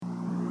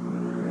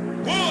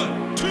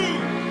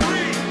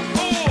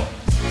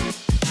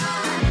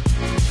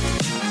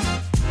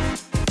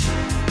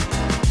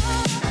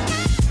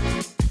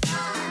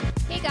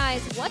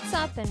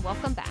up and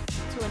welcome back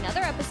to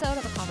another episode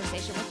of A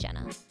Conversation with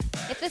Jenna.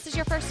 If this is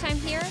your first time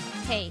here,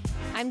 hey,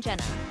 I'm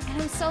Jenna,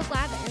 and I'm so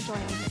glad that you're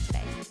joining me here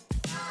today.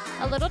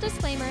 A little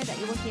disclaimer that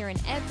you will hear in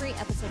every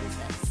episode is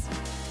this.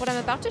 What I'm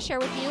about to share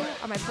with you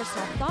are my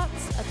personal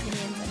thoughts,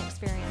 opinions, and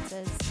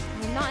experiences.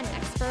 I am not an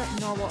expert,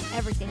 nor will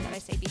everything that I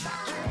say be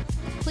factual.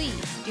 Please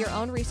do your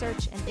own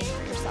research and think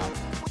for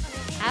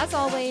yourself. As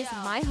always,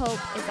 my hope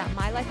is that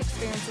my life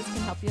experiences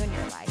can help you in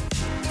your life.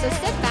 So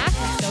sit back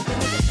and soak in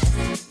the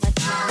goodness.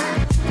 Let's go.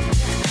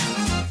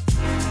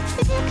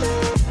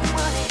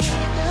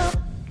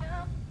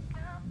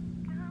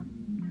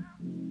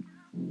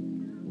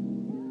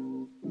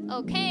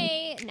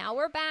 Okay, now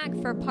we're back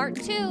for part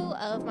 2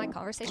 of my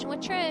conversation with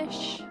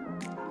Trish.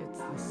 It's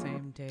the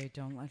same day.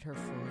 Don't let her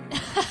fool you.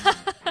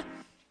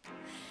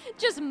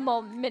 Just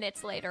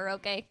minutes later,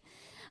 okay?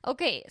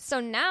 Okay, so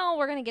now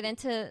we're going to get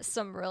into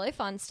some really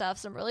fun stuff,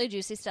 some really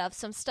juicy stuff,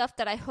 some stuff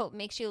that I hope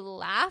makes you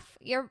laugh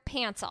your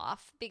pants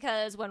off.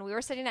 Because when we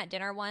were sitting at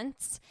dinner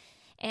once,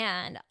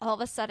 and all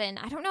of a sudden,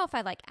 I don't know if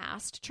I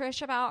asked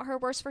Trish about her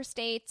worst first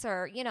dates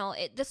or,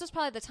 this was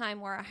probably the time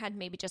where I had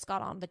maybe just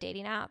got on the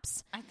dating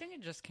apps. I think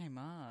it just came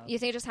up. You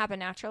think it just happened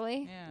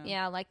naturally? Yeah.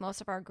 Yeah, like most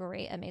of our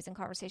great, amazing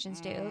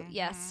conversations do.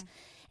 Yes.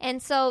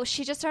 And so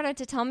she just started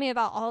to tell me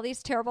about all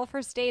these terrible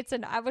first dates,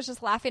 and I was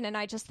just laughing, and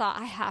I just thought,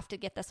 I have to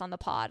get this on the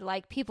pod.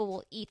 Like, people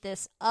will eat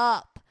this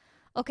up.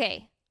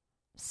 Okay,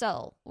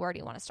 so where do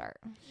you want to start?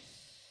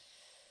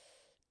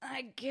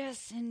 I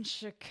guess in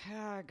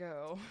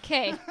Chicago.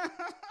 Okay.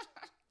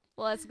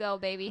 Let's go,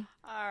 baby.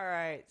 All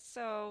right.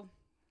 So,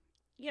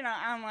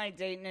 I'm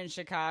dating in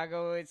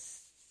Chicago.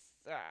 It's,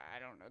 I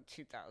don't know,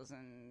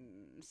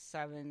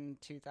 2007,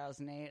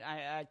 2008.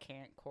 I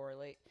can't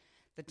correlate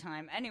the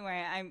time.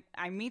 Anyway,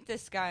 I meet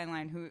this guy in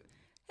line who,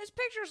 his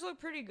pictures look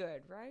pretty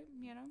good, right?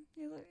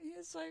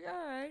 He's like,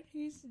 all right,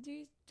 he's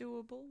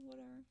doable,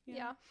 whatever.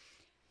 Yeah.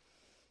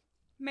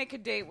 Make a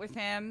date with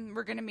him.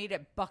 We're going to meet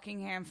at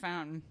Buckingham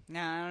Fountain.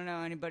 Now, I don't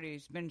know anybody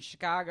who's been to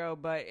Chicago,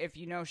 but if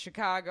you know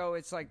Chicago,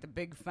 it's like the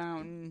big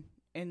fountain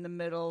in the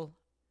middle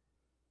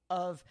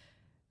of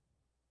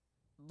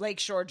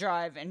Lakeshore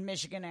Drive and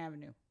Michigan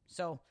Avenue.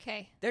 So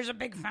there's a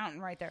big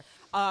fountain right there.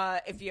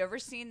 If you ever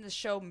seen the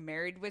show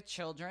Married with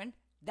Children,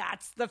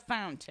 that's the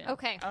fountain.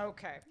 Okay.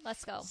 Okay.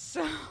 Let's go.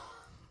 So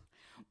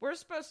we're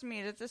supposed to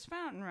meet at this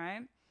fountain,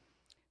 right?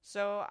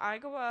 So I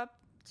go up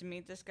to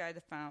meet this guy at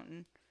the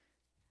fountain.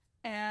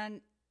 And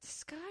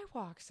this guy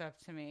walks up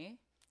to me.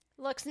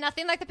 Looks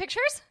nothing like the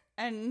pictures?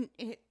 And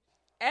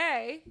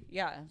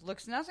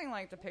looks nothing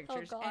like the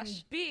pictures. Oh, gosh.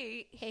 And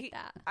B, hate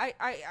that.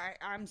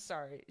 I'm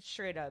sorry,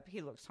 straight up,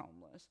 he looks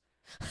homeless.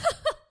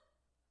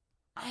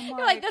 You're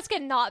like, this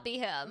cannot be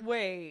him.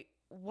 Wait,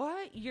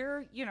 what?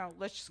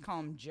 Let's just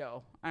call him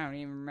Joe. I don't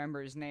even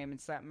remember his name.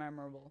 It's that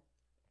memorable.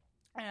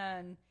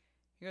 And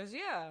he goes,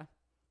 yeah,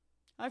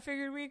 I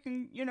figured we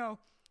can,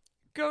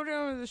 go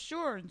down to the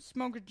shore and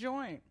smoke a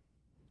joint.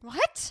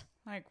 What?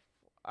 I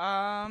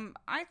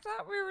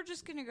thought we were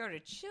just going to go to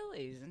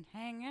Chili's and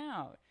hang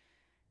out.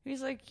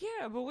 He's like,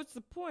 yeah, but what's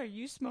the point?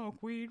 You smoke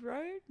weed,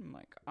 right? I'm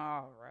like,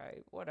 all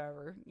right,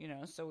 whatever.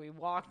 So we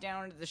walk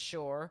down to the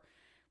shore.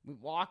 We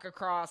walk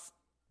across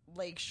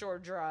Lakeshore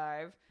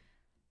Drive,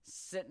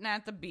 sitting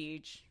at the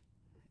beach,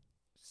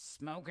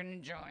 smoking a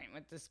joint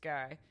with this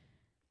guy.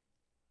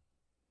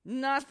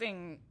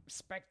 Nothing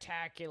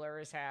spectacular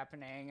is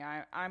happening.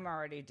 I'm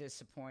already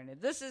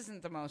disappointed. This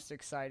isn't the most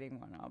exciting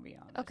one, I'll be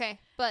honest. Okay,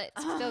 but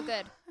it's still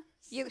good.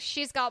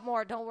 She's got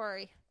more, don't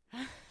worry.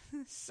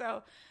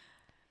 So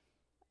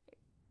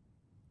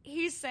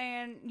he's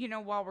saying,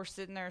 while we're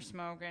sitting there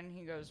smoking,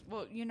 he goes,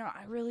 well,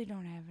 I really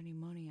don't have any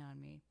money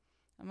on me.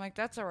 I'm like,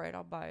 that's all right.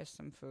 I'll buy us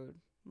some food.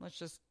 Let's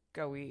just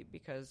go eat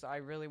because I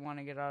really want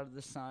to get out of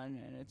the sun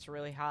and it's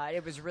really hot.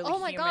 It was really humid.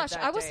 Oh my gosh,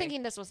 I was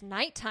thinking this was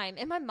nighttime.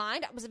 In my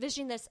mind, I was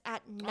envisioning this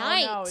at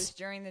night. Oh no, it's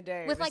during the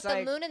day. With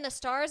the moon and the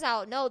stars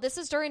out. No, this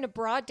is during a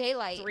broad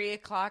daylight.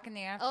 3:00 in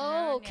the afternoon.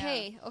 Oh,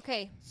 okay, yeah.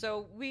 Okay.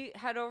 So we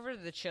head over to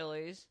the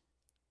Chili's.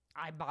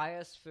 I buy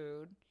us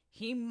food.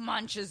 He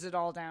munches it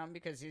all down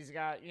because he's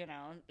got, the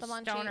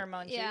stoner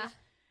munchies. Yeah.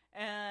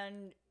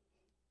 And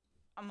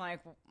I'm like,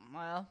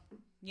 well,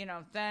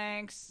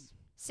 thanks.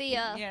 See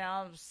ya.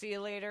 See you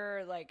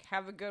later.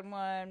 Have a good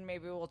one.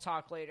 Maybe we'll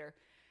talk later.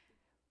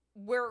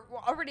 We're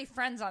already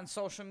friends on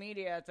social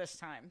media at this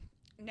time.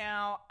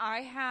 Now, I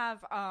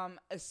have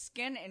a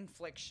skin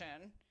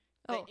infliction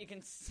that you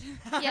can see.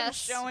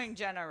 Yes. I'm showing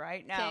Jenna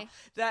right now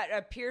that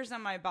appears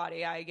on my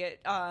body. I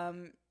get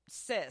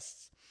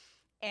cysts.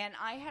 And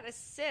I had a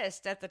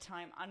cyst at the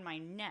time on my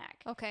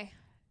neck. Okay.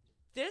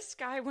 This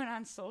guy went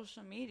on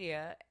social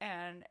media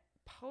and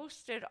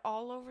posted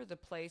all over the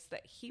place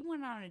that he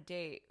went on a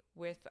date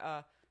with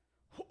a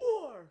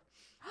whore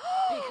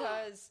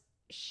because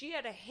she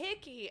had a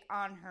hickey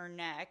on her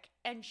neck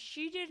and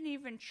she didn't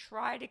even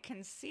try to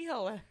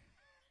conceal it.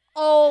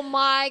 Oh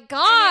my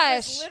gosh. And it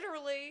was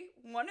literally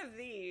one of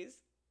these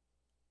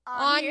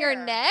on your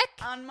neck?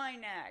 On my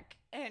neck.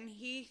 And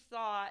he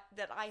thought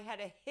that I had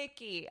a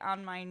hickey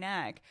on my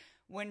neck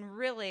when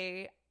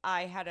really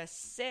I had a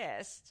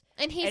cyst.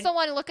 And he's the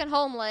one looking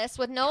homeless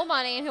with no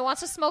money and who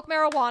wants to smoke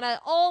marijuana.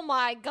 Oh,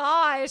 my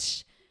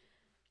gosh.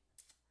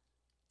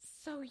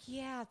 So,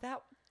 yeah,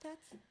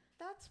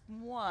 that's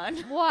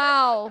one.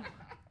 Wow.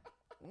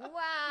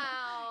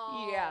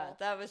 Wow. Yeah,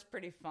 that was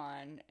pretty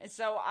fun.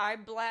 So I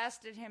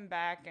blasted him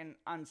back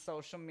on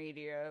social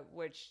media,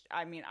 which,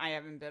 I mean, I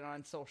haven't been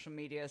on social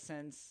media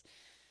since,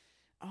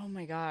 oh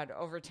my God,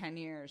 over 10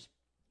 years.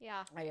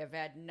 Yeah. I have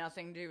had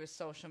nothing to do with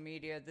social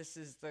media. This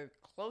is the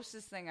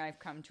closest thing I've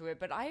come to it,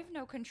 but I have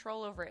no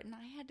control over it, and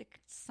I had to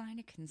sign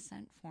a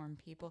consent form,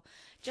 people.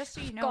 Just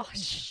so you know,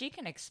 she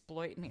can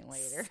exploit me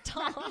later.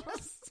 Stop.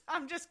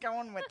 I'm just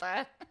going with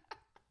that.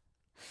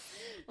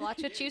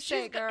 Watch what you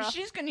say, girl.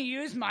 She's going to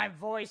use my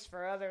voice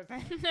for other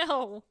things.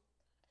 No.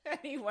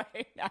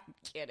 Anyway, I'm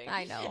kidding.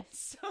 I know.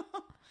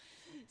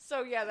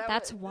 So yeah,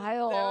 that's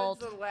wild.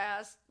 That was the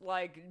last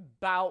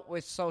bout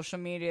with social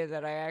media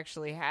that I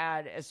actually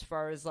had as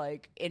far as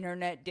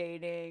internet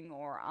dating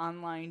or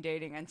online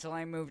dating until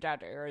I moved out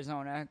to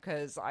Arizona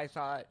because I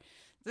thought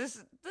this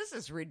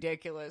is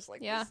ridiculous.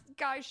 This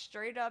guy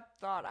straight up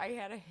thought I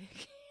had a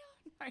hickey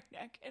on my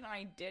neck and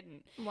I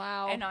didn't.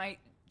 Wow. And I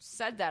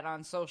said that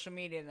on social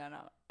media, then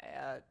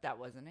that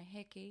wasn't a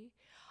hickey.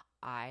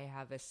 I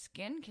have a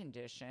skin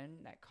condition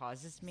that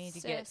causes me to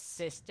get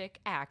cystic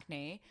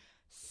acne.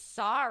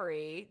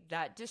 Sorry,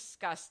 that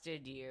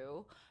disgusted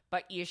you,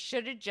 but you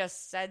should have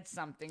just said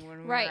something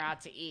when we were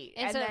out to eat.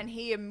 And then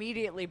he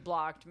immediately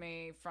blocked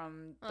me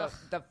from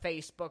the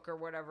Facebook or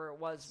whatever it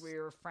was we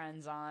were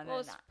friends on. Well,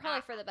 it's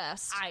probably for the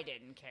best. I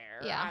didn't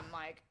care. Yeah. I'm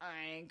like,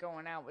 I ain't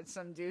going out with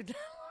some dude that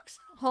looks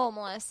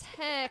homeless.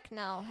 Heck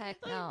no.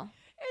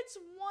 It's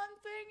one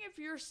thing if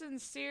you're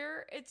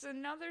sincere. It's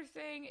another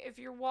thing if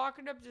you're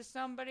walking up to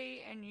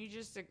somebody and you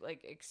just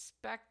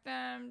expect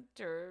them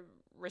to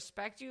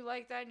respect you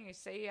like that, and you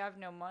say you have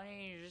no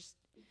money, and you just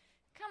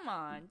come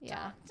on.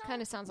 Yeah,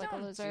 kind of sounds like a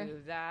loser. Don't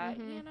do that.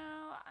 Mm-hmm.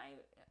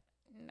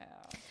 No.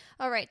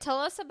 All right, tell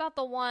us about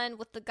the one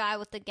with the guy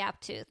with the gap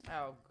tooth.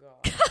 Oh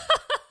God.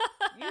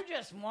 You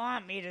just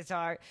want me to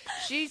talk.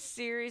 She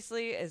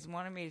seriously is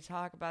wanting me to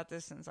talk about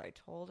this since I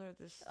told her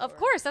this story. Of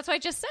course, that's what I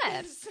just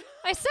said.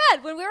 I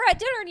said when we were at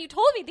dinner and you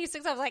told me these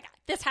things, I was like,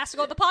 this has to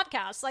go to the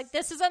podcast.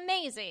 This is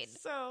amazing.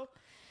 So,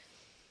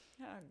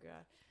 oh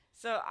God.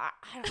 So, I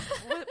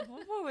don't,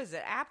 what was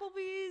it?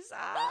 Applebee's?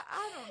 I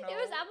don't know. It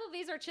was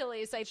Applebee's or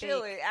Chili's, I think.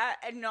 Chili.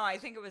 No, I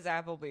think it was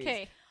Applebee's.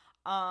 Okay.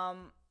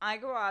 I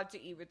go out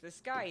to eat with this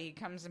guy. He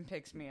comes and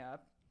picks me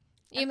up.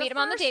 You meet him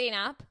on the dating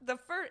app?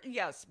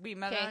 Yes, we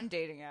met on a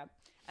dating app.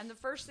 And the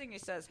first thing he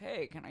says,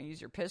 hey, can I use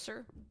your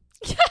pisser?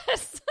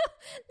 Yes.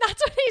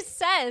 That's what he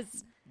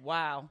says.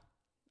 Wow.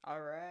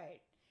 All right.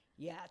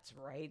 Yeah, it's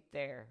right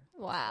there.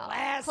 Wow.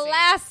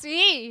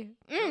 Classy.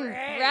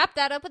 Wrap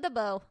that up with a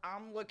bow.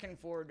 I'm looking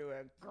forward to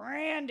a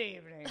grand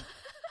evening.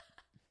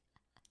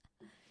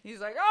 He's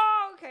like,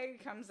 oh, okay.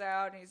 He comes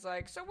out, and he's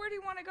like, so where do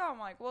you want to go? I'm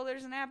like, well,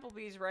 there's an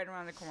Applebee's right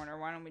around the corner.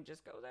 Why don't we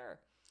just go there?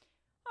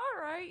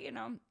 All right,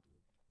 And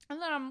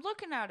then I'm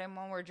looking at him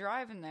when we're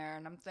driving there,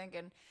 and I'm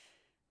thinking,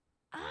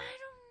 I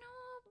don't know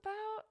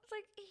about,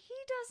 he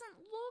doesn't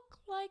look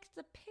like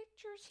the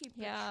pictures he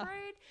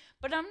portrayed,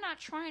 but I'm not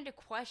trying to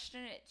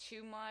question it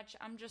too much.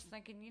 I'm just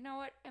thinking, you know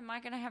what? Am I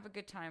going to have a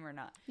good time or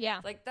not?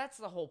 Yeah. That's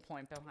the whole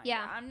point behind it.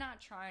 I'm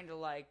not trying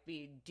to,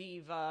 be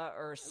diva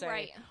or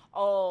say,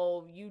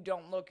 oh, you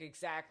don't look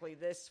exactly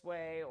this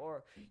way,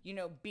 or,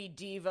 be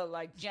diva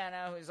like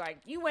Jenna, who's like,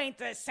 you ain't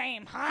the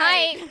same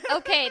height.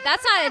 Okay,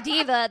 that's not a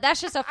diva.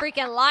 That's just a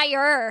freaking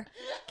liar.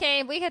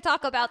 Okay, we can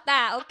talk about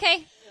that,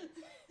 okay?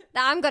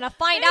 Now I'm going to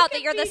find out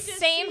that you're the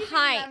same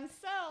height.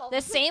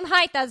 The same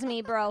height as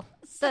me, bro.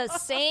 The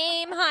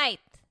same height.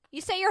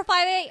 You say you're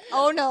 5'8"?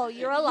 Oh, no,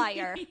 you're a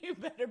liar. You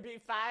better be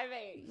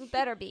 5'8". You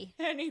better be.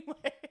 Anyway,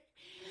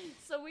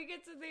 so we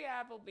get to the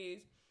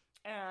Applebee's,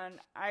 and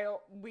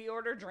we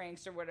order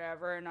drinks or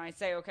whatever, and I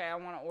say, okay, I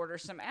want to order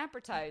some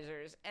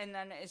appetizers. And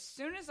then as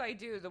soon as I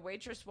do, the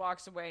waitress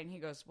walks away, and he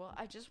goes, well,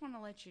 I just want to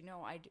let you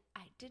know I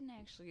didn't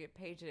actually get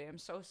paid today. I'm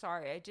so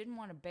sorry. I didn't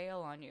want to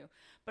bail on you,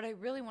 but I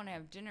really want to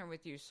have dinner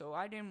with you, so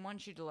I didn't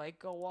want you to,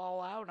 go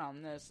all out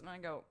on this. And I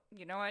go,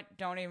 you know what?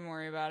 Don't even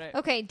worry about it.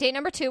 Okay, date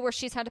number 2 where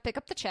she's had to pick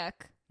up the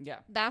check. Yeah.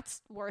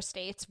 That's worst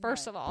dates,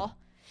 first of all.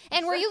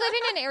 And were you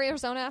living in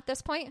Arizona at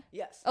this point?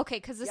 Yes. Okay,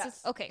 because this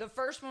is... Okay. The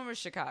first one was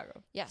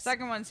Chicago. Yes.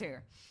 Second one's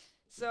here.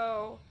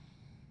 So,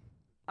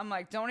 I'm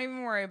like, don't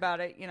even worry about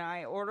it.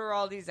 I order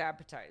all these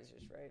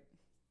appetizers, right?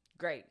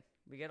 Great.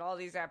 We get all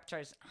these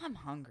appetizers. I'm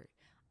hungry.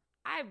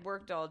 I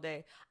worked all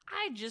day.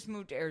 I just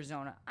moved to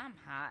Arizona. I'm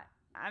hot.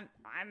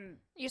 I'm...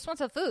 You just want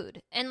some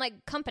food and,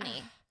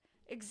 company.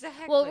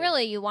 Exactly. Well,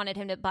 really, you wanted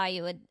him to buy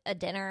you a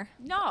dinner.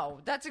 No,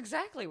 that's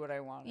exactly what I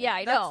wanted. Yeah,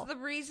 I know. That's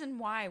the reason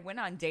why I went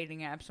on dating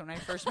apps when I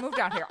first moved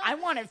out here. I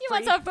wanted you free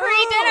want some food.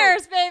 free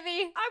dinners,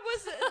 baby.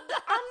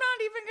 I'm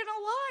not even going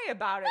to lie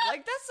about it.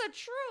 That's the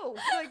truth.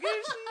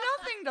 There's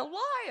nothing to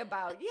lie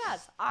about.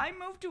 Yes, I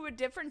moved to a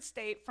different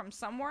state from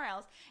somewhere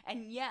else,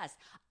 and yes,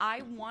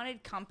 I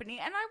wanted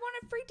company, and I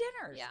wanted free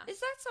dinners. Yeah. Is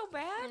that so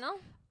bad? No.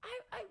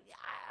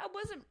 I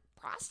wasn't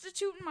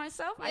prostituting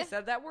myself. I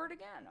said that word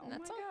again. Oh,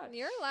 That's my God.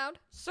 You're allowed.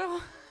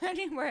 So,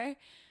 anyway,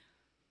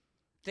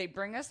 they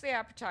bring us the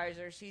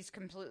appetizers. He's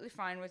completely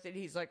fine with it.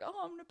 He's like,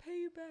 oh, I'm going to pay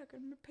you back. I'm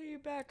going to pay you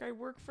back. I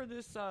work for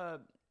this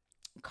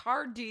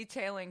car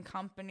detailing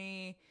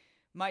company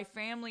my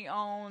family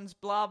owns,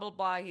 blah, blah,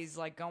 blah. He's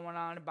like going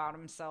on about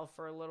himself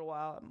for a little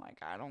while. I'm like,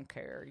 I don't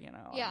care, you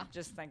know. Yeah. I'm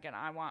just thinking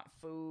I want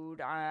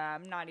food.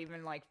 I'm not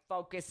even like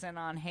focusing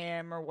on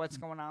him or what's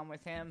going on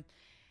with him.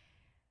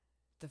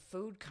 The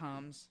food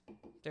comes.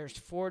 There's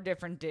 4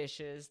 different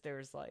dishes.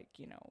 There's like,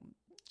 you know,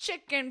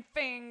 chicken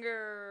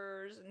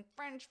fingers and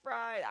French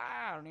fries.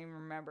 I don't even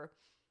remember.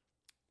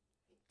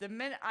 The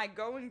minute I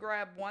go and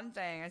grab one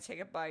thing, I take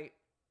a bite.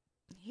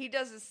 He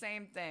does the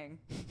same thing.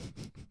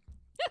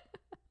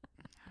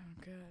 Oh,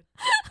 God.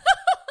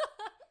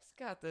 He's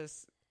got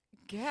this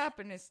gap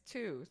in his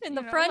tooth. In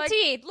the front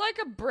teeth. Like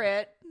a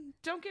Brit.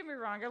 Don't get me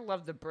wrong. I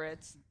love the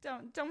Brits.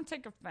 Don't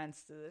take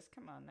offense to this.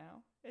 Come on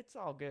now. It's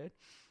all good.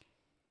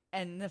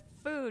 And the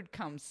food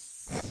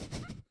comes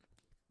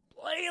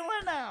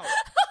flailing out.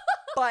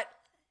 But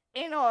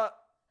in a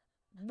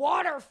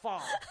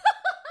waterfall.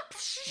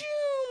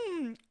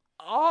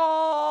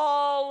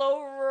 All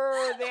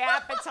over the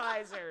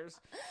appetizers.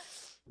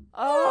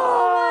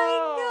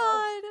 Oh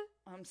my God.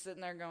 I'm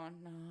sitting there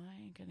going, no, I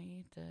ain't gonna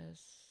eat this.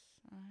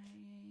 I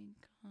ain't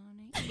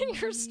gonna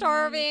eat You're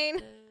starving.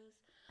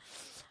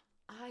 this.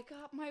 I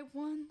got my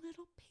one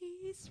little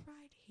piece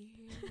right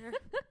here.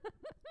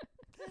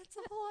 That's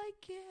all I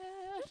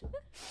get.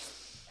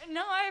 And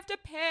now I have to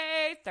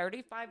pay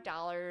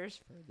 $35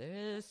 for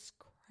this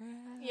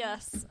crap.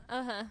 Yes.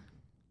 Uh-huh.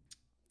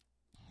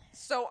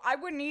 So I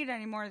wouldn't eat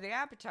any more of the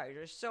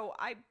appetizers. So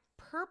I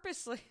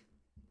purposely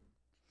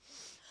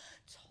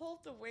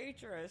told the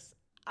waitress,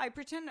 I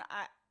pretend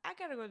I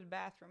gotta go to the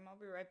bathroom. I'll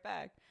be right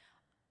back.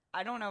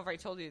 I don't know if I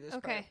told you this.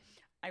 Okay.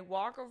 I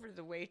walk over to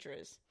the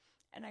waitress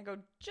and I go,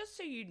 just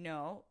so you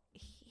know,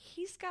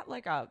 he's got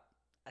like a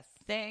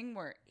thing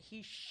where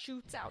he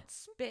shoots out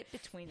spit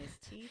between his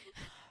teeth.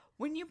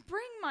 When you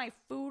bring my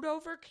food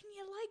over, can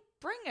you like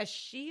bring a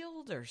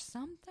shield or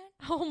something?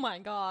 Oh my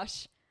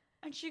gosh.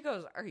 And she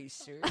goes, are you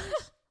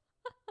serious?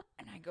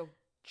 And I go,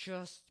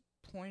 just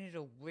point it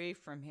away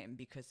from him,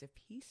 because if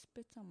he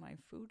spits on my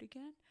food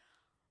again,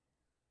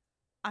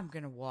 I'm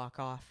going to walk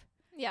off.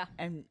 Yeah.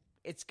 And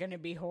it's going to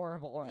be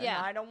horrible. And yeah.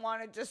 I don't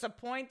want to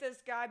disappoint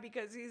this guy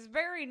because he's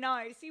very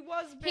nice. He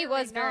was very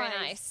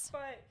nice.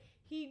 But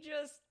he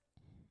just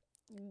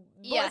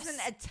wasn't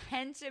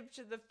attentive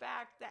to the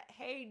fact that,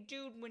 hey,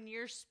 dude, when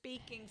you're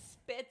speaking,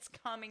 spit's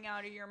coming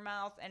out of your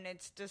mouth and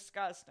it's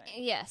disgusting.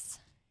 Yes.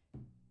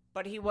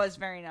 But he was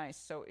very nice.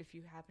 So if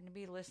you happen to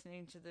be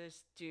listening to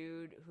this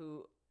dude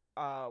who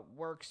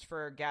works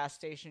for a gas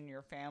station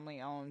your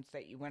family owns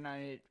that you went on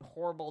a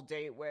horrible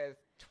date with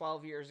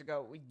 12 years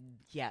ago,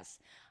 yes.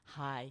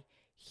 Hi,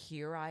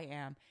 here I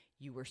am.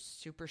 You were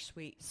super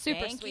sweet.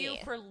 Thank you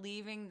for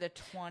leaving the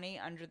 20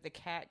 under the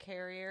cat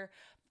carrier.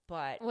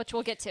 But which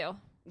we'll get to.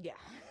 Yeah.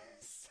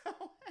 So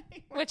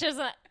anyway. Which is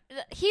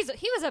he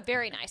was a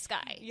very nice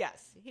guy.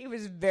 Yes, he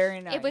was very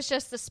nice. It was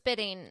just the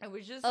spitting. It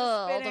was just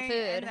the spitting, the food.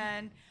 And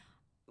then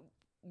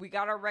we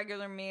got our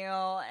regular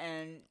meal,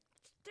 and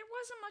there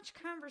wasn't much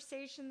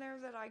conversation there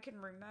that I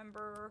can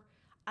remember.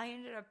 I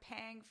ended up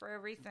paying for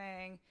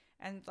everything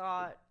and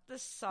thought,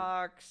 this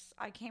sucks.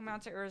 I came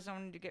out to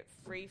Arizona to get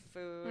free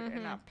food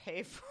and not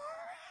pay for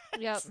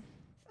it. Yep.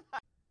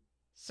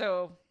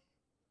 So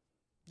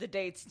the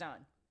date's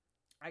done.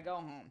 I go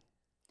home.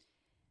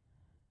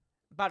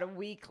 About a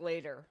week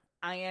later,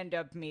 I end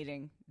up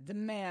meeting the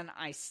man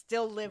I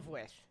still live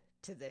with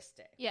to this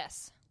day.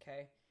 Yes.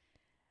 Okay.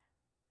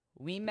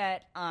 We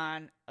met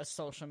on a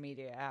social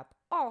media app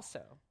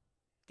also.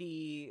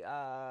 The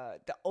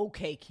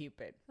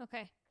OkCupid.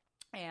 Okay.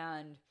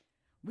 And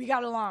we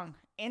got along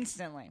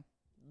instantly.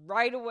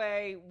 Right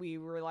away, we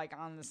were like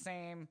on the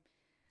same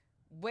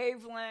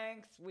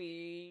wavelength.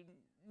 We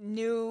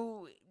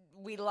knew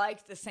we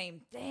liked the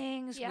same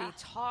things. Yeah. We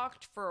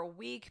talked for a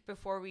week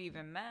before we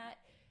even met.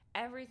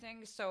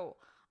 Everything. So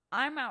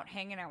I'm out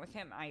hanging out with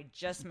him. I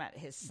just met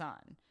his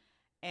son.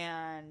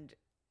 And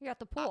you're at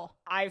the pool.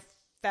 I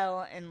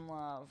fell in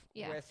love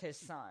with his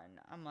son.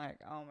 I'm like,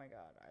 oh my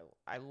God,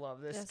 I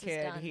love this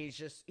kid. He's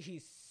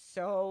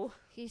so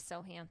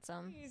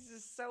handsome.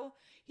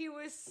 He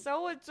was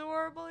so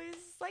adorable. He's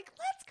just like,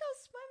 let's go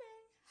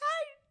swimming.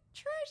 Hi,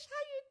 Trish,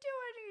 how you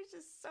doing? He's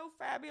just so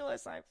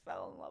fabulous. I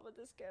fell in love with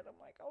this kid. I'm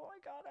like, oh my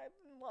God, I'm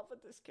in love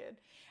with this kid.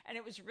 And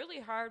it was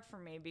really hard for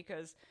me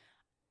because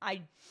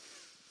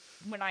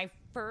when I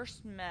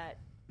first met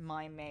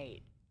my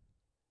mate,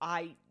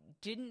 I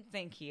didn't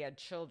think he had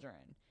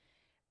children.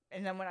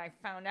 And then when I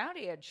found out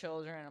he had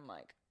children, I'm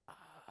like,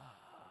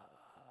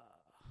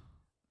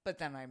 But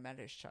then I met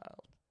his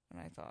child, and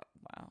I thought,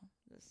 wow,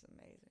 this is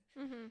amazing.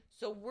 Mm-hmm.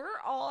 So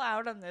we're all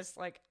out on this,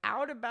 like,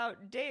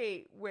 out-about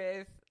date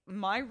with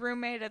my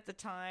roommate at the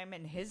time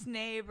and his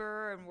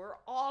neighbor, and we're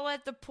all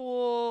at the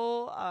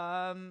pool,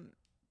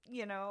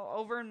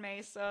 over in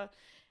Mesa.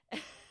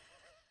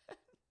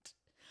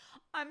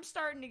 I'm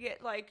starting to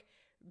get, like,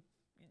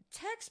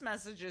 text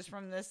messages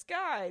from this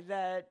guy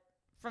that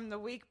from the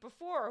week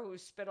before who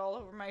spit all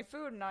over my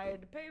food and I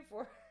had to pay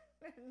for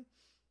it. And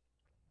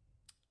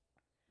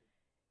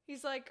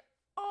he's like,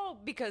 oh,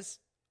 because,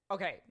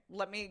 okay,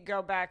 let me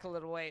go back a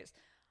little ways.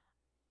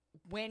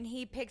 When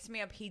he picks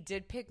me up, he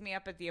did pick me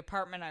up at the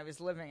apartment I was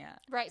living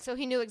at. Right, so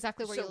he knew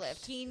exactly where you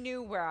lived. He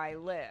knew where I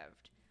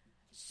lived.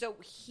 So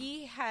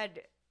he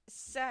had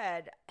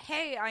said,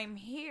 hey, I'm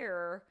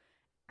here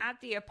at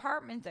the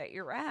apartment that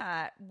you're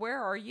at.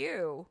 Where are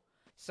you?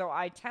 So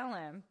I tell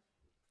him,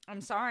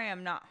 I'm sorry,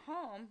 I'm not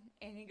home.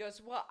 And he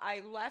goes, well,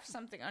 I left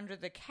something under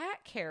the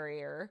cat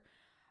carrier.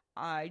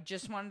 I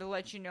just wanted to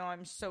let you know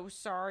I'm so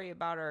sorry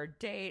about our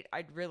date.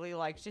 I'd really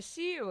like to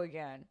see you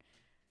again.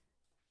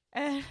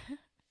 And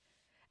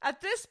at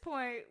this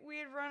point, we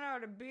had run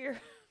out of beer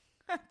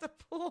at the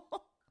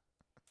pool.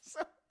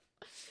 So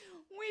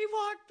we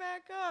walk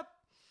back up.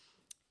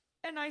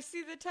 And I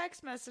see the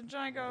text message,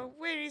 and I go,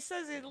 wait, he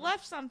says he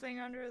left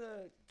something under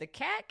the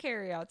cat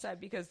carrier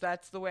outside, because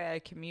that's the way I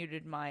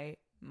commuted my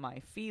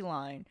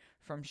feline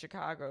from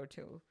Chicago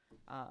to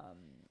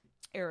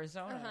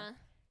Arizona. Uh-huh.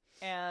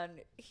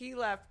 And he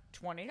left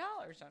 $20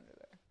 under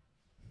there.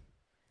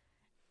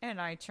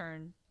 And I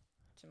turn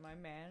to my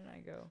man, and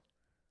I go,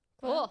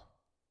 cool.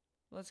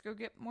 Let's go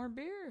get more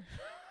beer.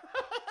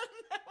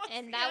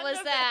 And that was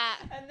that.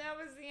 And that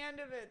was the end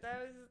of it. That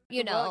was,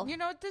 well, you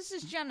know, this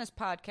is Jenna's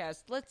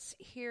podcast. Let's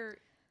hear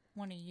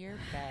one of your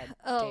bad dates.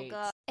 Oh,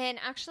 God. And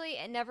actually,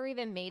 it never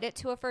even made it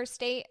to a first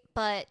date,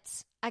 but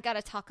I got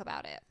to talk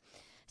about it.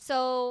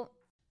 So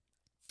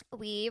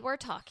we were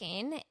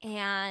talking,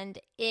 and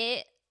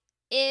I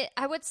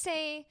would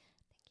say,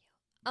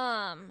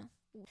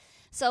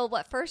 so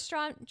what first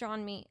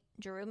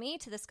drew me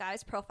to this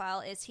guy's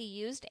profile is he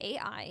used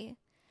AI.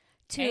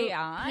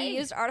 He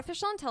used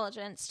artificial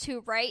intelligence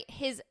to write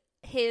his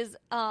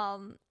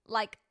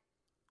like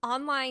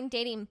online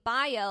dating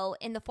bio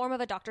in the form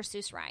of a Dr.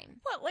 Seuss rhyme.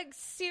 What, like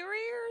Siri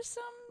or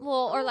something?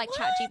 Well, or like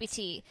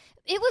ChatGPT.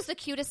 It was the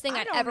cutest thing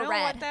I'd ever read. I don't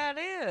know what that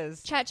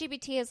is.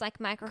 ChatGPT is like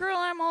Girl,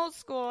 I'm old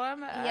school.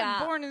 I'm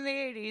born in the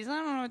 80s.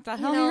 I don't know what the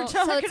hell you're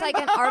talking so it's like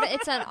about.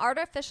 it's an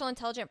artificial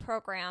intelligent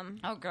program.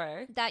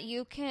 Okay. That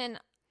you can.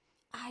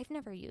 I've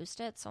never used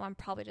it, so I'm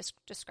probably just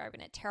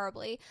describing it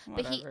terribly.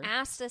 Whatever. But he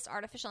asked this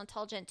artificial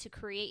intelligence to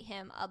create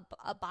him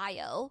a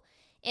bio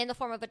in the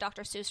form of a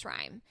Dr. Seuss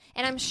rhyme.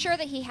 And I'm sure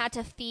that he had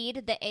to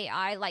feed the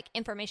AI like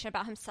information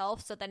about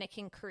himself so then it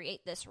can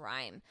create this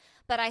rhyme.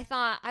 But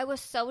I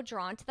was so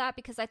drawn to that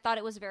because I thought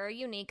it was very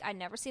unique. I'd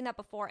never seen that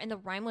before, and the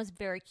rhyme was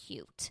very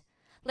cute.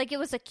 Like, it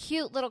was a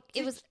cute little,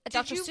 it was a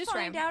Dr. Seuss rhyme. Did you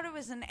find out it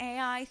was an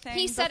AI thing?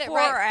 He said before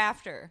it right, or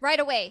after? Right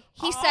away.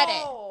 He said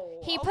it.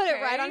 He put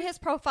it right on okay. his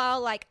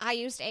profile, like, I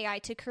used AI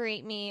to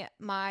create me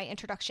my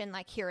introduction,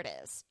 like, here it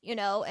is, you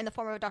know, in the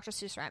form of a Dr.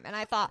 Seuss rhyme. And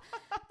I thought,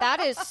 that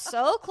is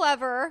so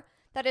clever.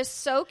 That is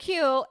so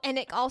cute. And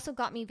it also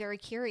got me very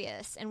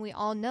curious. And we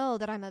all know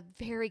that I'm a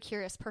very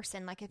curious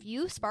person. Like, if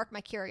you spark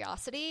my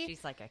curiosity.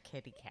 She's like a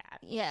kitty cat.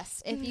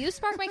 Yes. If you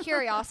spark my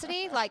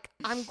curiosity, like,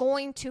 I'm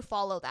going to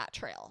follow that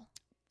trail.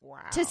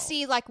 Wow. To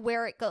see, like,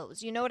 where it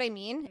goes. You know what I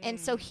mean? And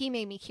so he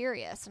made me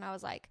curious. And I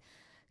was like,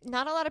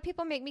 not a lot of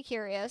people make me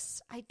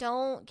curious. I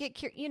don't get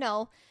curious, you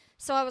know.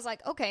 So I was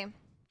like, okay.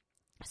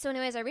 So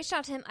anyways, I reached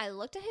out to him. I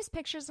looked at his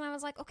pictures and I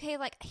was like, okay,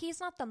 like, he's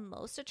not the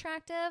most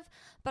attractive,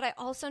 but I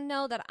also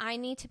know that I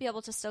need to be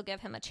able to still give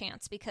him a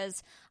chance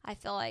because I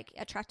feel like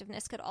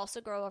attractiveness could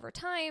also grow over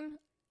time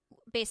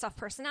based off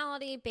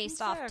personality,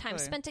 based off time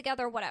spent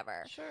together,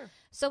 whatever. Sure.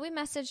 So we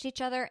messaged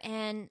each other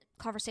and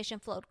conversation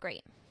flowed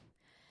great.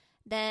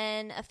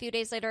 Then a few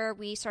days later,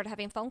 we started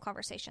having phone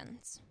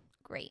conversations.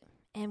 Great.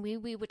 And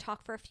we would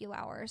talk for a few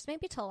hours,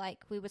 maybe till like,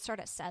 we would start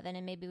at 7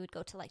 and maybe we'd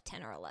go to like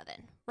 10 or 11,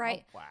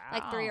 right? Oh, wow.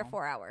 Like 3 or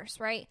 4 hours,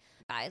 right?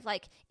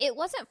 Like, it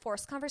wasn't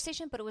forced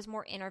conversation, but it was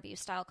more interview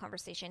style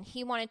conversation.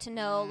 He wanted to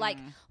know, like,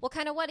 what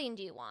kind of wedding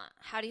do you want?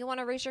 How do you want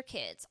to raise your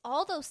kids?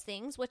 All those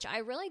things, which I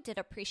really did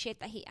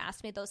appreciate that he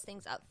asked me those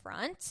things up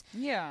front.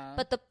 Yeah.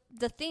 But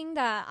the thing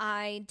that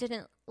I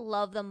didn't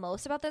love the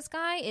most about this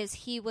guy is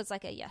he was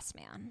like a yes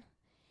man.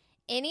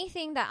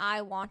 Anything that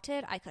I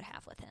wanted, I could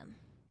have with him.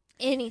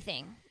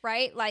 Anything,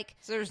 right? Like,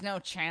 so there's no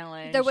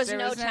challenge. There was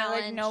no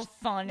challenge. Like, no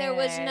fun. There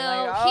was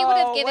no. Like, he would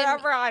have given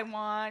whatever I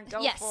want.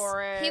 Go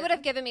for it. He would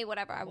have given me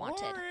whatever I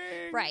wanted.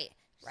 Right.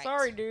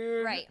 Sorry,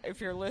 dude. Right.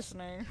 If you're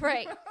listening.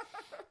 Right.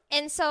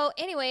 And so,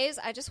 anyways,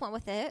 I just went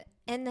with it,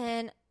 and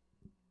then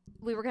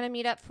we were gonna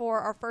meet up for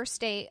our first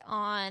date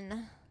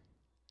on.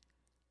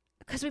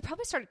 Because we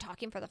probably started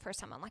talking for the first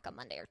time on like a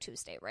Monday or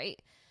Tuesday,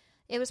 right?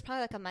 It was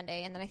probably like a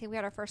Monday, and then I think we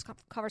had our first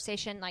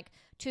conversation like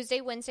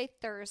Tuesday, Wednesday,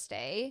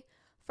 Thursday.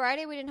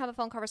 Friday, we didn't have a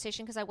phone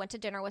conversation because I went to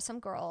dinner with some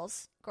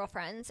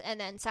girlfriends, and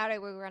then Saturday,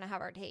 we were going to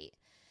have our date.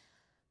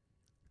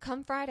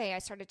 Come Friday, I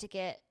started to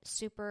get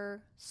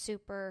super,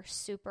 super,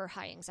 super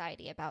high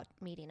anxiety about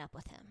meeting up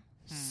with him.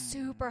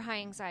 Super high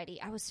anxiety.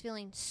 I was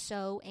feeling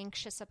so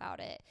anxious about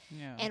it.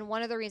 Yeah. And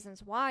one of the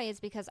reasons why is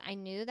because I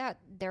knew that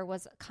there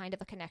was kind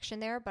of a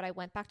connection there, but I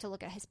went back to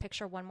look at his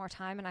picture one more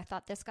time, and I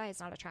thought, this guy is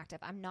not attractive.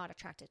 I'm not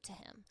attracted to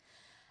him.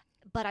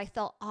 but I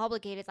felt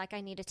obligated, like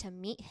I needed to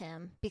meet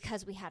him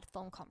because we had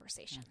phone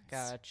conversations.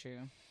 Got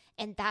you.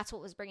 And that's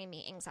what was bringing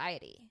me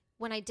anxiety.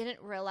 When I didn't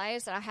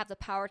realize that I have the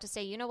power to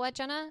say, you know what,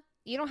 Jenna,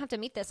 you don't have to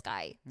meet this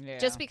guy. Yeah.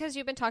 Just because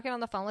you've been talking on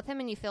the phone with him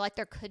and you feel like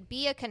there could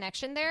be a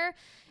connection there,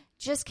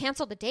 just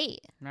cancel the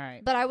date.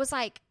 Right. But I was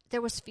like,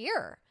 there was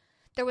fear.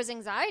 There was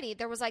anxiety.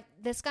 There was like,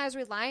 this guy's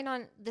relying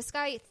on, this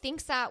guy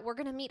thinks that we're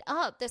going to meet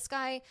up. This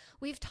guy,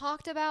 we've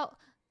talked about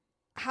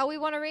how we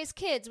want to raise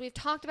kids. We've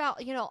talked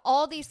about, you know,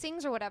 all these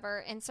things or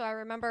whatever. And so I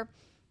remember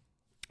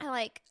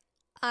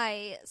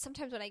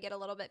sometimes when I get a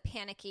little bit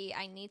panicky,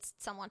 I need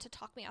someone to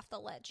talk me off the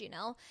ledge, you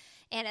know?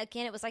 And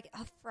again, it was like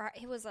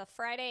it was a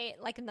Friday,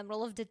 like in the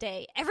middle of the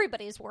day.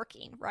 Everybody's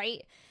working,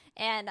 right?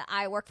 And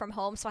I work from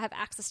home, so I have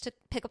access to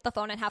pick up the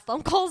phone and have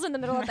phone calls in the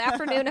middle of the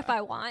afternoon if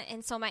I want.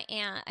 And so my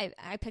aunt,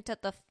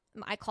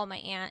 I called my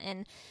aunt,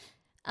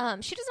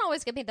 and she doesn't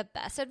always give me the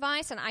best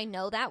advice, and I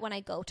know that when I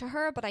go to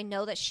her, but I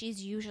know that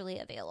she's usually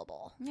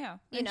available. Yeah,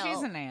 you know,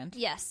 she's an aunt.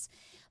 Yes.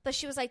 But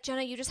she was like,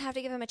 Jenna, you just have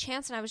to give him a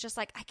chance. And I was just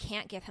like, I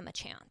can't give him a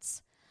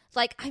chance.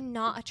 Like, I'm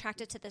not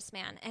attracted to this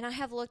man. And I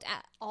have looked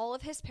at all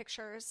of his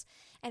pictures.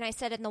 And I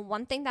said, and the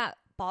one thing that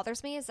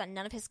bothers me is that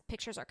none of his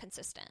pictures are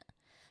consistent.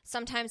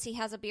 Sometimes he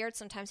has a beard.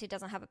 Sometimes he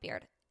doesn't have a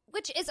beard.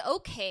 Which is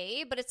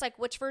okay, but it's like,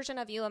 which version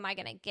of you am I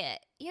going to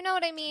get? You know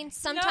what I mean?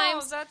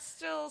 Sometimes... No, that's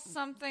still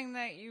something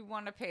that you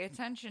want to pay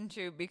attention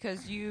to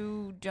because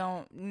you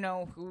don't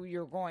know who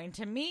you're going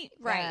to meet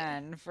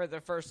then for the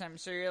first time.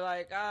 So you're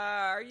like,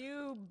 are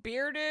you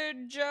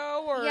bearded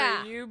Joe or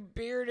are you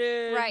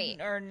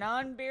bearded or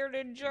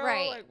non-bearded Joe?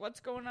 Right. Like, what's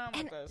going on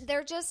with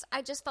this?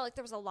 I just felt like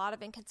there was a lot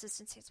of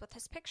inconsistencies with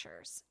his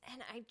pictures.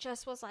 And I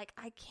just was like,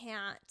 I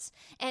can't.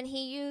 And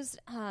he uses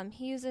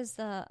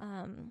the...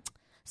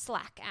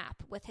 Slack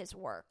app with his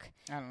work.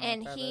 I don't know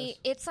what that is.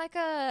 It's like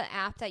a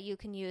app that you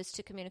can use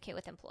to communicate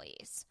with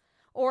employees.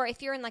 Or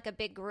if you're in like a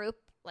big group,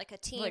 like a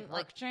team. Like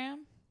WorkJam?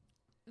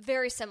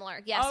 Very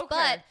similar, yes. Okay.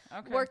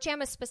 But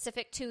WorkJam is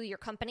specific to your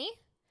company.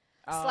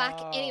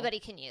 Slack, anybody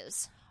can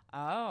use.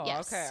 Oh,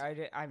 yes.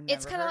 Okay. I've never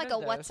It's kind of like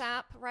a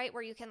WhatsApp, right?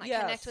 Where you can like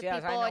connect with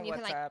people and you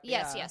can like,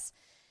 yes.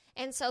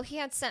 And so he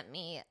had sent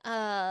me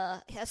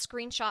a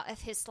screenshot of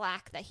his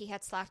Slack that he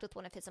had Slacked with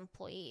one of his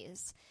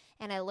employees.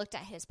 And I looked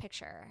at his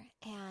picture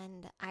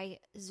and I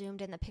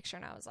zoomed in the picture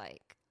and I was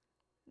like,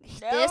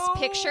 this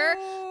picture,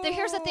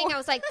 here's the thing. I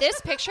was like,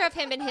 this picture of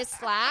him in his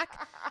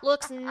Slack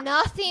looks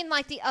nothing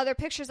like the other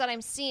pictures that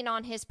I'm seeing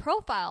on his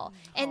profile.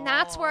 And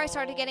that's where I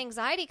started getting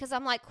anxiety because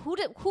I'm like,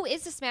 who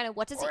is this man and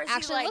what does he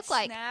actually look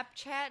like?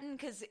 Snapchatting?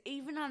 Because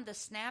even on the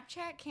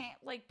Snapchat, can't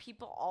like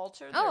people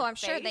alter their I'm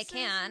sure they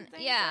can.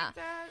 Yeah.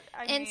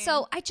 Like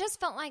so I just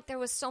felt like there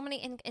was so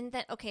many, and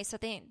then, okay, so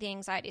the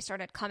anxiety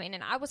started coming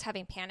and I was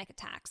having panic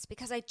attacks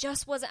because I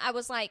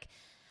was like,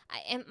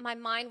 and my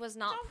mind was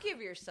not. Don't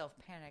give yourself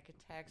panic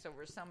attacks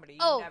over somebody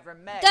you never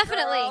met.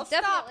 Definitely, girl.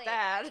 definitely. Stop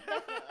that.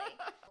 Definitely.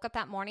 Woke up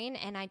that morning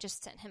and I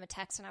just sent him a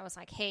text and I was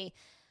like, "Hey,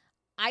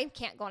 I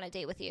can't go on a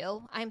date with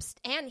you."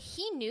 And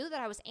he knew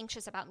that I was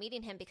anxious about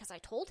meeting him because I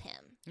told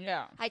him.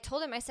 Yeah. I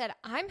told him. I said,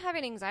 "I'm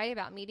having anxiety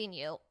about meeting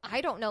you.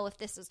 I don't know if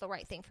this is the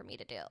right thing for me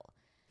to do.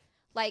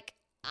 Like,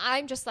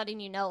 I'm just letting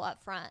you know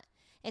up front."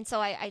 And so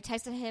I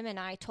texted him and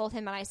I told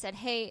him and I said,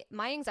 "Hey,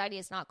 my anxiety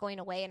is not going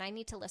away and I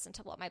need to listen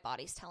to what my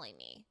body's telling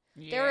me.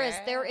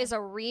 Yeah. There is a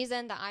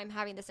reason that I'm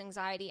having this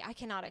anxiety. I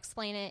cannot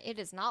explain it. It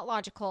is not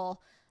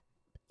logical.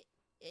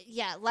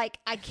 Yeah, like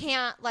I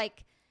can't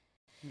like."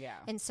 Yeah.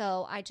 And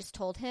so I just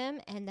told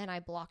him and then I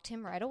blocked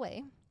him right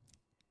away.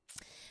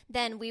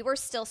 Then we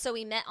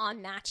met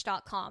on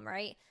Match.com,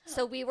 right?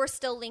 So we were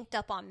still linked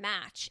up on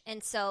Match.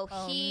 And so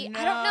I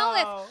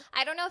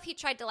don't know if he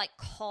tried to like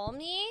call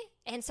me.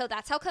 And so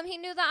that's how come he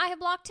knew that I had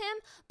blocked him.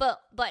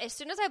 But as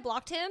soon as I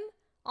blocked him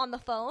on the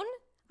phone,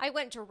 I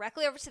went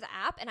directly over to the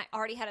app and I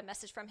already had a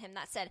message from him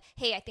that said,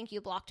 "Hey, I think you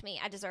blocked me.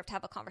 I deserve to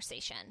have a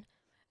conversation."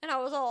 And I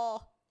was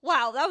all,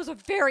 wow, that was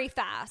very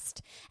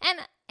fast.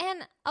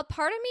 And a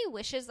part of me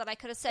wishes that I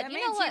could have said, that you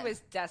means know what? He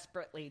was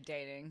desperately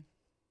dating.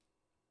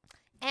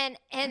 And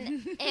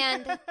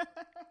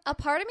a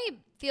part of me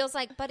feels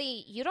like,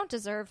 buddy, you don't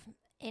deserve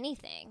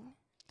anything.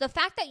 The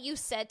fact that you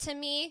said to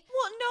me,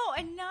 well,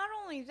 no, and not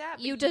only that,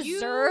 you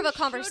deserve a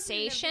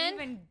conversation. You shouldn't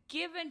have even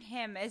given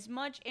him as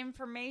much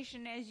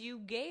information as you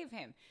gave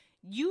him.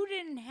 You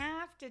didn't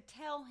have to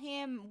tell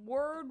him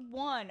word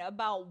one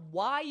about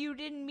why you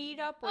didn't meet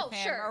up with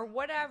him or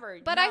whatever.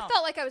 But no. I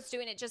felt like I was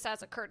doing it just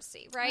as a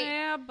courtesy, right?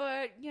 Yeah,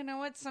 but you know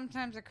what?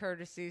 Sometimes a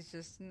courtesy is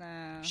just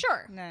no.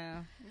 Sure.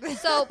 No.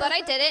 But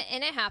I did it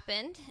and it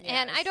happened. Yes.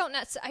 And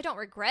I don't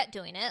regret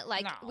doing it.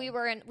 Like no. we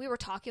were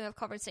talking with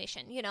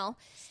conversation, you know.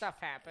 Stuff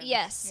happens.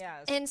 Yes.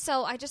 And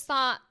so I just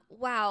thought,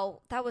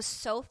 wow, that was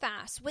so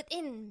fast.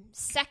 Within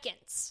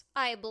seconds,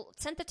 I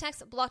sent the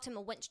text, blocked him,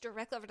 and went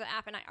directly over to the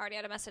app, and I already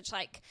had a message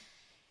like,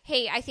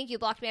 "Hey, I think you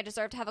blocked me. I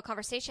deserve to have a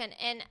conversation."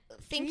 And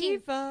thinking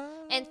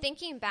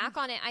back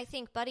on it, I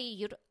think, buddy,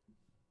 you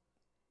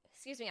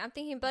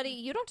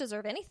don't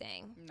deserve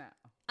anything. No.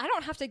 I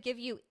don't have to give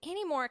you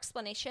any more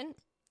explanation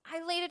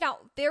I laid it out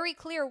very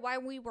clear why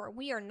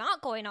we are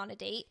not going on a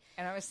date.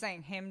 And I was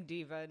saying him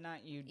diva,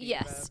 not you diva.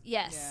 Yes.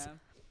 Yeah.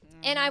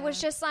 Mm-hmm. And I was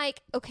just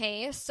like,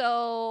 okay,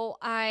 so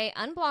I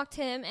unblocked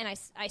him and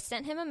I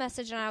sent him a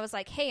message and I was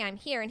like, hey, I'm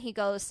here. And he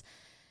goes,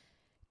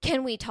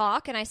 can we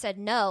talk? And I said,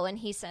 no. And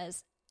he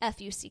says,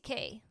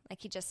 F-U-C-K.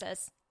 Like he just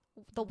says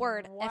the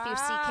word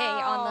F-U-C-K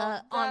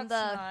on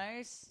the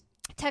nice.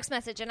 text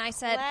message. And I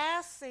said,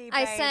 classy,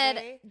 I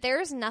said,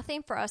 there's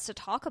nothing for us to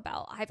talk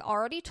about. I've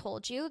already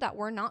told you that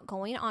we're not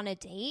going on a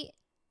date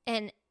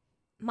and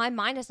my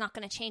mind is not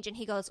going to change. And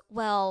he goes,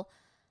 well,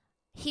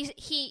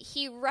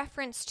 he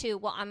referenced to,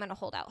 well, I'm going to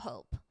hold out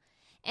hope.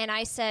 And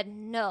I said,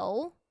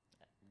 no,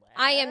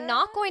 I am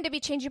not going to be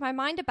changing my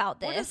mind about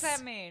this. What does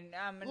that mean?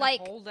 I'm going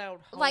to hold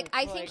out hope. Like,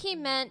 I think he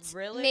meant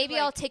really? Maybe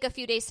I'll take a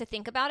few days to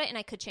think about it and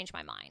I could change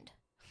my mind.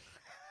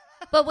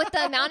 But with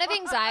the amount of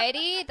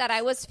anxiety that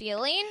I was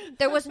feeling,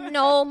 there was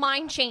no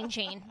mind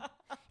changing.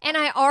 And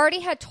I already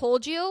had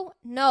told you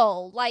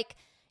no. Like,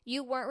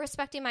 you weren't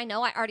respecting my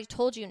no. I already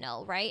told you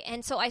no, right?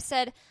 And so I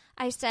said,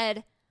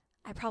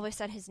 I probably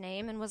said his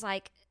name and was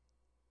like,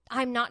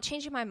 I'm not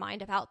changing my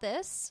mind about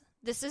this.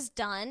 This is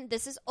done.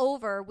 This is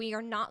over. We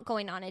are not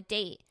going on a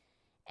date.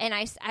 And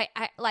I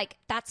like,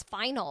 that's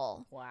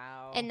final.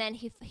 Wow. And then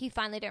he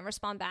finally didn't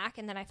respond back.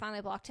 And then I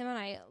finally blocked him and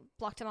I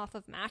blocked him off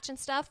of Match and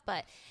stuff.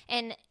 But,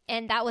 and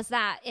that was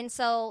that. And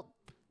so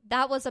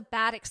that was a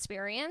bad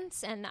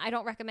experience. And I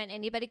don't recommend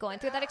anybody going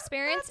through that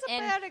experience.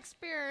 That's a bad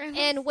experience.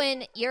 And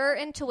when your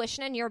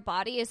intuition and your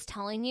body is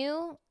telling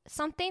you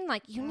something,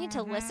 like you need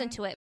to listen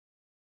to it.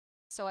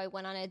 So I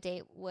went on a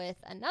date with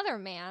another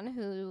man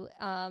who,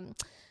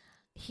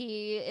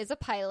 he is a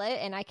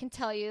pilot, and I can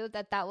tell you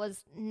that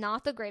was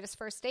not the greatest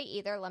first date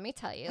either, let me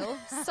tell you.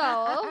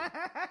 So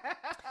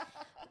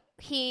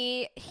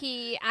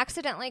he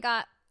accidentally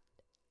got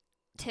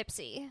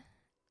tipsy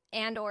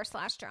and or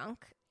 /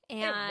 drunk.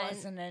 And it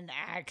wasn't an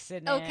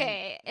accident.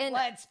 Okay. And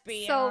let's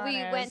be so honest.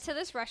 we went to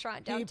this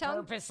restaurant downtown.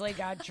 He purposely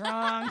got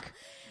drunk.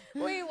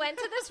 We went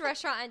to this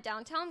restaurant in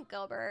downtown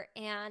Gilbert,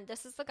 and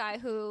this is the guy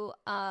who,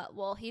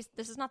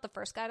 this is not the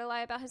first guy to lie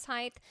about his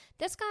height.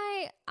 This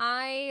guy,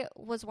 I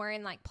was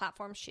wearing like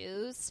platform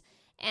shoes,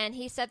 and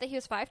he said that he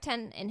was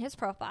 5'10" in his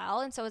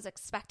profile, and so I was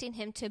expecting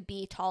him to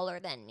be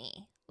taller than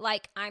me.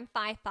 Like, I'm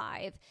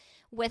 5'5".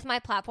 With my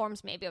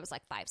platforms, maybe I was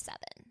like 5'7".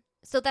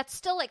 So that's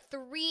still like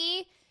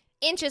 3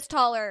 inches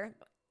taller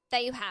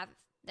that you have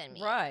than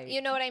me. Right.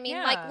 You know what I mean?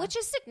 Yeah. Like, which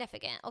is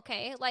significant,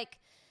 okay? Like,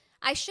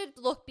 I should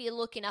be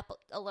looking up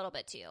a little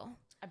bit too.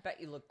 I bet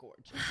you look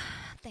gorgeous.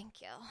 Thank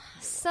you.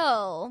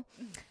 So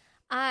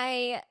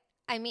I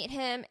meet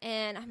him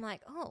and I'm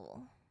like,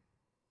 oh,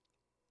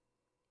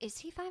 is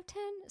he 5'10"?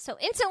 So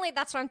instantly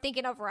that's what I'm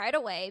thinking of right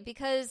away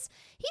because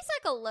he's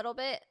like a little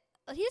bit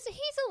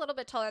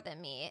taller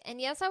than me. And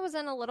yes, I was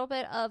in a little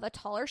bit of a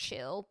taller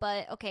shoe,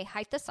 but okay,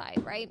 height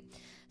aside, right?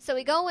 So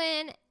we go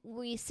in,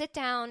 we sit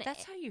down.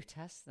 That's how you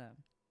test them.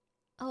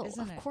 Oh, isn't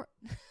of it? course.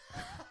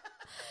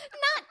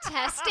 Not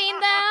testing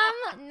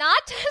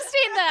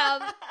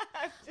them.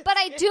 But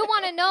I do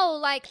want to know,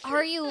 like,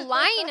 are you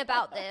lying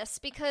about this?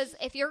 Because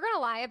if you're going to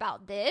lie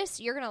about this,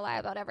 you're going to lie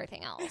about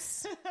everything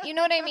else. You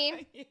know what I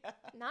mean? Yeah.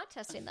 Not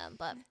testing them,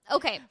 but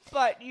okay.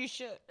 But you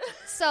should.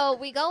 So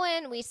we go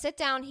in, we sit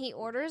down. He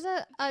orders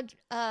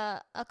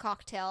a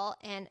cocktail,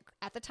 and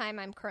at the time,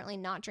 I'm currently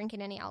not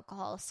drinking any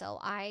alcohol, so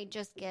I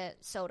just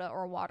get soda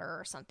or water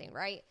or something,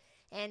 right?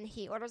 And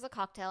he orders a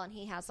cocktail, and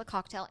he has the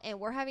cocktail, and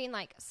we're having,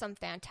 like, some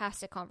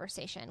fantastic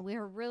conversation.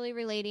 We're really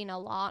relating a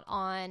lot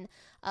on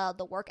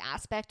the work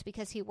aspect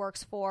because he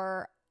works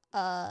for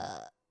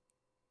a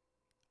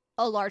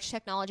large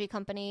technology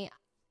company.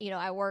 You know,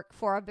 I work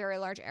for a very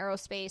large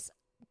aerospace.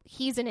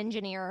 He's an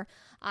engineer.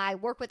 I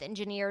work with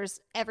engineers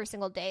every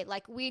single day.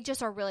 Like, we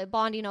just are really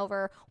bonding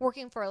over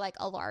working for, like,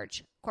 a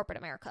large corporate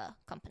America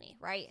company,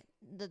 right?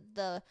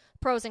 The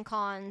pros and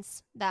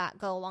cons that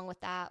go along with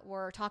that.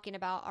 We're talking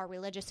about our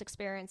religious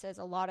experiences.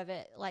 A lot of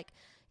it, like,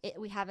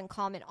 we have in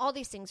common. All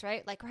these things,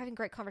 right? Like, we're having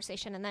great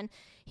conversation. And then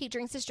he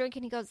drinks his drink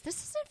and he goes,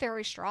 this isn't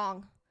very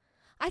strong.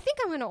 I think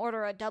I'm going to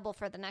order a double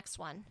for the next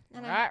one.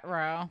 And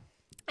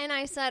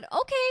I said,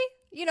 okay.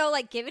 You know,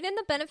 like, giving him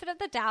the benefit of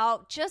the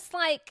doubt. Just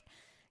like,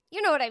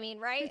 you know what I mean,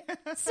 right?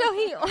 So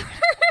he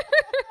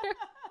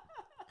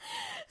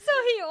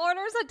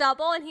orders a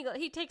double and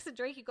he takes a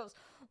drink. He goes,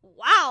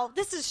 wow,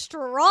 this is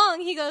strong.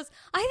 He goes,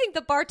 I think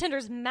the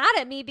bartender's mad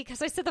at me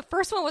because I said the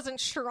first one wasn't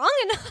strong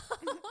enough.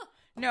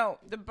 No,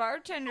 the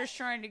bartender's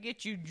trying to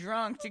get you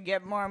drunk to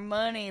get more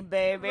money,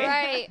 baby.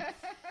 Right.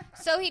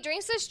 So he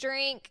drinks this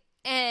drink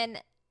and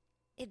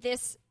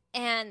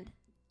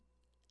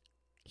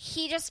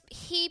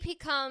he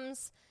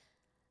becomes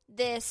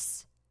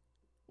this,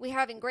 we're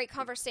having great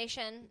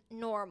conversation,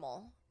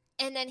 normal.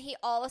 And then he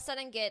all of a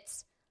sudden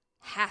gets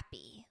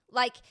happy.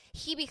 Like,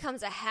 he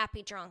becomes a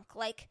happy drunk.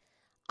 Like,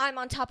 I'm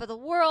on top of the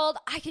world.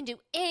 I can do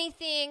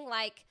anything.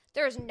 Like,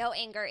 there's no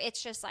anger.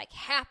 It's just like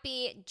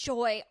happy,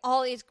 joy,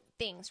 all these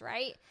things,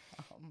 right?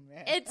 Oh,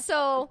 man. And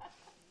so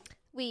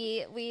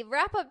we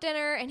wrap up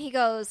dinner and he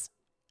goes,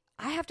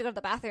 I have to go to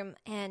the bathroom,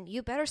 and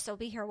you better still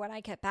be here when I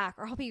get back,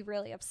 or I'll be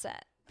really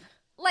upset.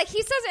 Like,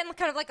 he says it in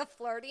kind of like a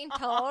flirting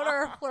tone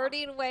or a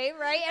flirting way,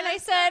 right? And I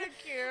said,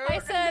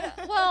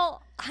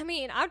 well, I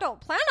mean, I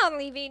don't plan on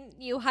leaving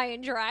you high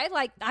and dry.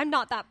 Like, I'm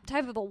not that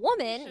type of a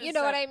woman. You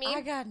know what I mean?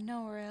 I got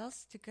nowhere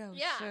else to go,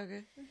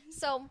 sugar.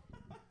 So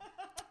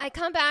I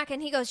come back,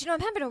 and he goes,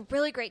 I'm having a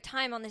really great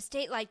time on this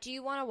date. Like, do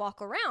you want to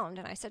walk around?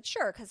 And I said,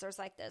 sure, because there's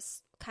like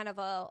this kind of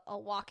a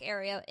walk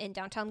area in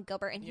downtown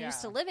Gilbert, and he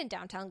used to live in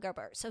downtown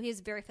Gilbert, so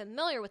he's very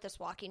familiar with this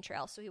walking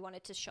trail, so he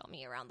wanted to show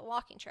me around the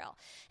walking trail.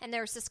 And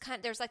there's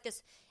like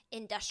this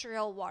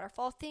industrial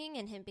waterfall thing,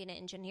 and him being an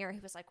engineer,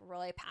 he was like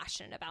really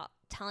passionate about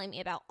telling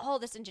me about all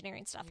this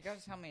engineering stuff. You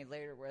gotta tell me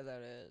later where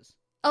that is.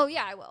 Oh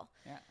yeah, I will.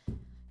 Yeah.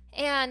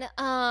 And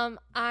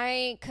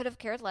I could have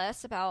cared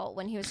less about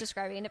when he was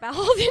describing about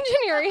all the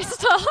engineering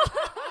stuff.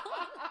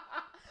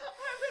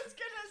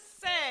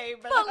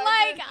 But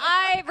like,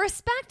 I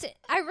respect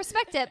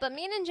it, but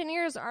me and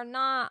engineers are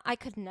not, I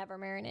could never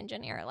marry an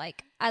engineer.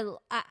 Like, I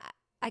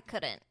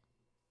couldn't.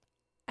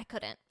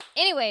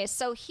 Anyways,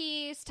 so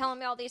he's telling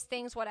me all these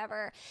things,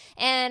 whatever,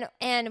 and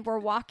we're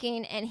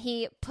walking, and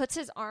he puts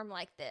his arm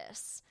like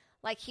this,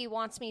 like he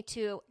wants me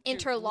to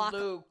interlock,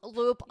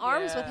 loop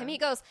arms with him. He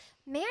goes,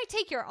 may I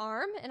take your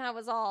arm? And I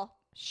was all,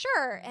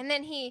 sure. And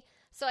then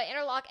so I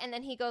interlock, and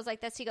then he goes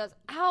like this. He goes,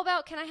 how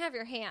about, can I have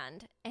your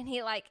hand? And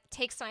he like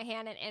takes my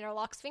hand and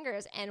interlocks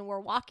fingers, and we're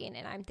walking,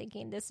 and I'm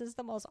thinking, this is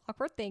the most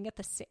awkward thing at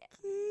the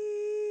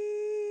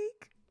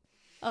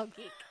Oh,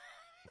 geek.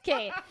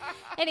 Okay.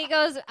 And he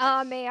goes,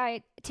 may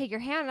I take your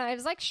hand? And I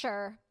was like,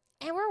 sure.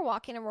 And we're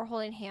walking, and we're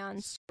holding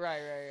hands.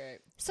 Right.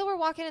 So we're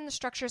walking in the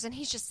structures, and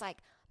he's just like,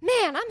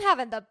 man, I'm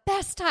having the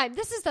best time.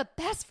 This is the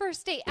best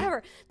first date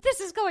ever. This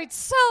is going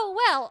so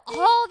well.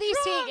 All these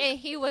things. And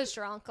he was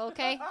drunk,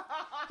 okay?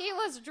 He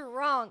was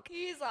drunk.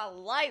 He's a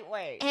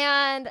lightweight.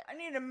 And I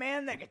need a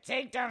man that could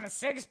take down a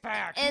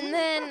 6-pack. And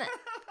then,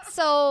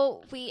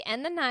 so we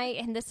end the night,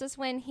 and this is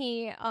when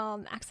he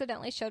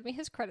accidentally showed me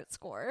his credit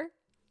score.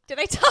 Did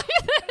I tell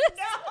you this?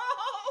 No.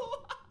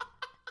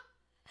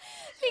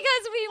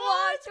 Because we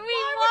walked. Why would he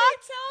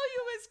tell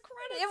you his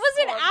credit score? It was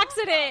an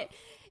accident.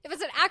 It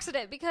was an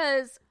accident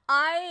because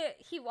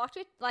he walked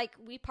me, like,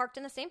 we parked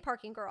in the same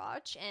parking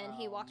garage, and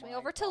he walked me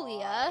over to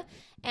Leah,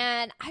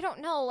 and I don't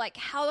know, like,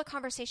 how the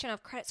conversation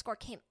of credit score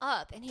came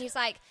up, and he's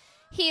like,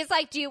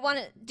 do you want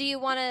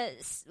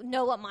to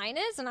know what mine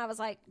is? And I was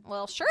like,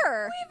 well,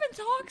 sure. Who even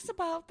talks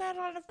about that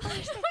on a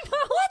first date?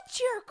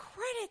 What's your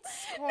credit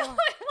score? No, it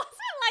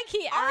wasn't like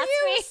he asked me.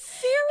 Are you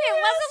serious?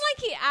 It wasn't like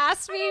he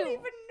asked me. I don't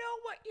even know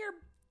what your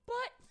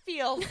butt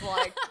feels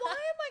like. Why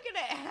am I going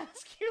to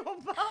ask you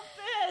about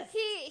this?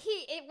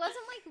 It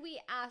wasn't like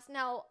we asked.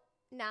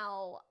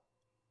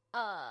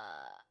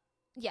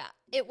 Yeah,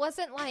 it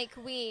wasn't like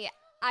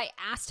I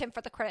asked him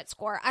for the credit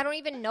score. I don't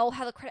even know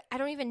how it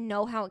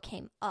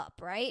came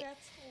up, right?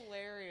 That's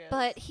hilarious.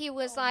 But he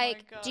was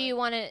like, do you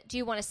want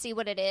to see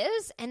what it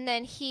is? And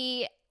then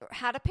he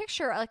had a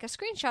picture, like a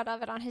screenshot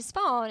of it on his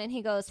phone, and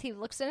he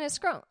looks in his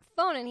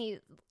phone, and he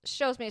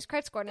shows me his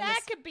credit score. And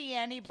that could be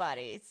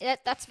anybody's.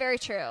 That's very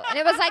true. And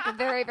it was like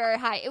very, very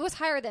high. It was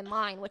higher than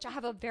mine, which I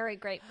have a very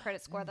great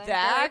credit score that I'm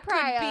very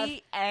proud of. That could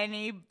be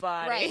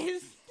anybody's.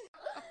 Right.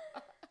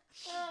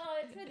 Oh,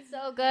 it's been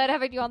so good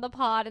having you on the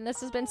pod, and this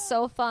has been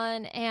so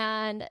fun.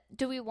 And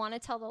do we want to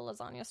tell the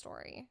lasagna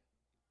story?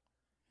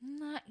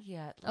 Not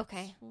yet.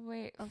 Okay.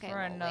 Wait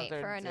for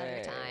another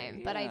time.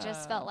 Yeah. But I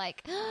just felt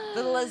like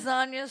the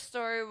lasagna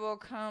story will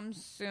come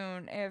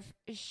soon if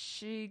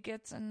she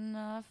gets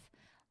enough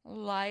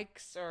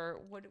likes, or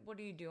what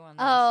do you do on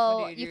this?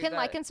 Oh, you can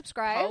like and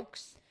subscribe.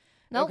 Pokes?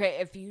 Nope. Okay,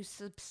 if you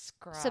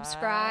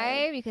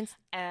subscribe, you can,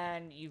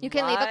 and you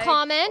can leave a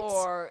comment,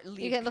 or leave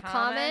you can leave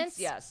comments.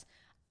 Yes,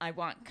 I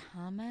want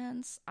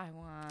comments. I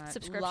want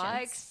subscriptions.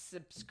 Likes,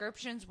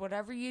 subscriptions.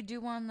 Whatever you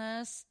do on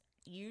this,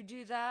 you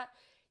do that.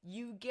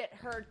 You get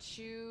her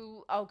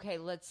to, okay,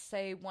 let's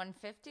say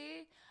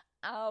 150.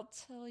 I'll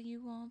tell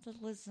you all the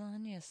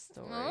lasagna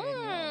story.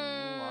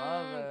 You'll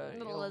love it.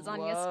 Little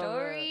lasagna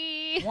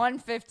story.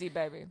 150,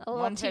 baby. A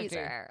little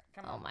teaser.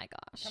 Come on. Oh my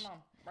gosh. Come on,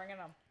 bring it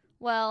on.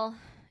 Well,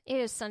 it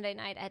is Sunday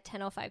night at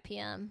 10:05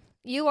 p.m.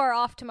 You are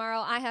off tomorrow.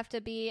 I have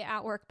to be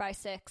at work by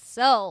 6.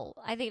 So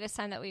I think it's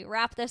time that we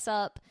wrap this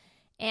up.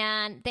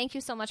 And thank you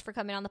so much for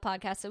coming on the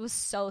podcast. It was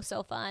so,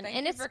 so fun.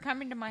 Thank you for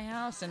coming to my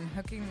house and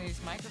hooking these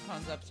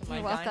microphones up to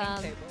my welcome.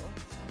 dining table.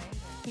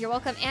 You're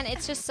welcome. And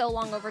it's just so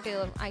long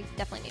overdue. I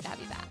definitely need to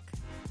have you back.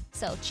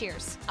 So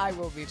cheers. I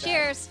will be back.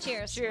 Cheers.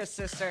 Cheers,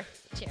 sister.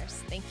 Cheers.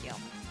 Thank you.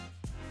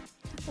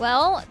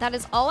 Well, that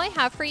is all I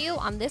have for you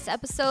on this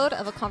episode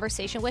of A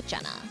Conversation with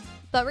Jenna.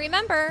 But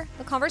remember,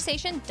 the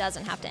conversation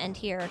doesn't have to end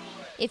here.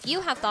 If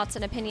you have thoughts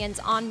and opinions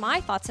on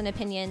my thoughts and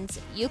opinions,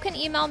 you can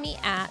email me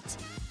at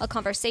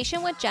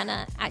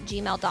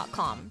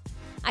aconversationwithjenna@gmail.com.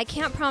 I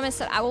can't promise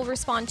that I will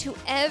respond to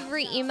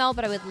every email,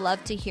 but I would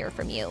love to hear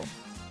from you.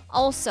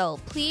 Also,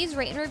 please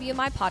rate and review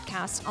my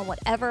podcast on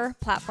whatever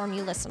platform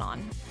you listen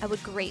on. I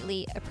would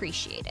greatly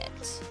appreciate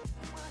it.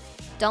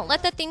 Don't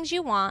let the things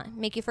you want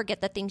make you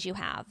forget the things you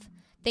have.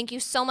 Thank you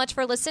so much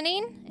for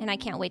listening, and I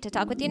can't wait to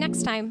talk with you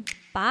next time.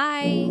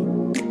 Bye.